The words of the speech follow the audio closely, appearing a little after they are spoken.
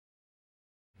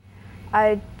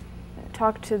I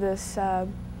talked to this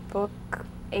book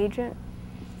agent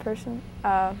person.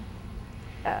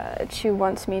 She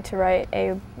wants me to write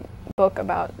a book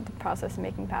about the process of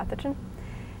making Pathogen,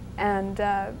 and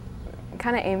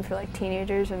kind of aim for like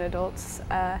teenagers and adults,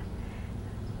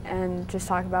 and just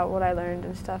talk about what I learned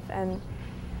and stuff. And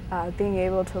being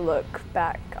able to look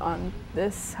back on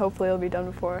this, hopefully it'll be done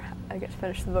before I get to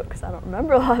finish the book because I don't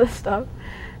remember a lot of stuff,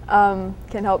 can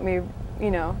help me,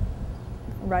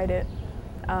 write it,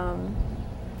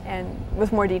 and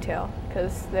with more detail,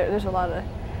 because there's a lot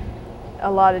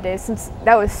of days, since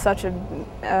that was such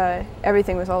a,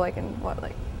 everything was all like in what,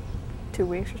 like 2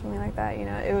 weeks or something like that,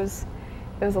 it was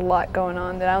a lot going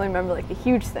on that I only remember like the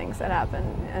huge things that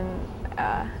happened,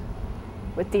 and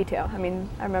with detail. I mean,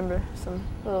 I remember some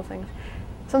little things.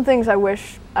 Some things I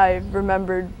wish I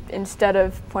remembered instead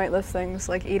of pointless things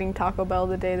like eating Taco Bell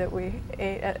the day that we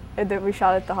that we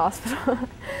shot at the hospital.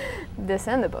 This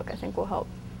and the book, I think, will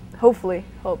hopefully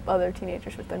help other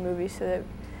teenagers with their movies, so that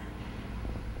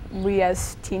we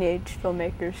as teenage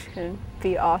filmmakers can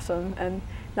be awesome and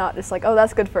not just like, oh,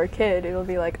 that's good for a kid. It'll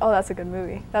be like, oh, that's a good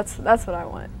movie. That's what I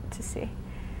want to see.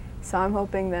 So I'm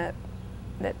hoping that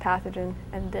Pathogen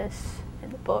and this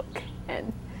and the book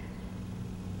and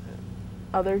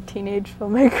other teenage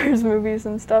filmmakers' movies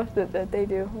and stuff that they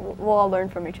do, we'll all learn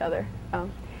from each other. I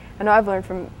know I've learned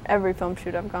from every film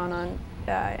shoot I've gone on,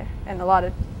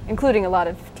 and including a lot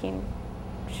of teen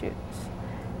shoots.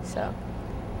 So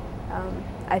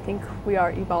I think we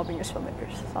are evolving as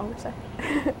filmmakers, that's all I'm gonna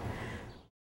say.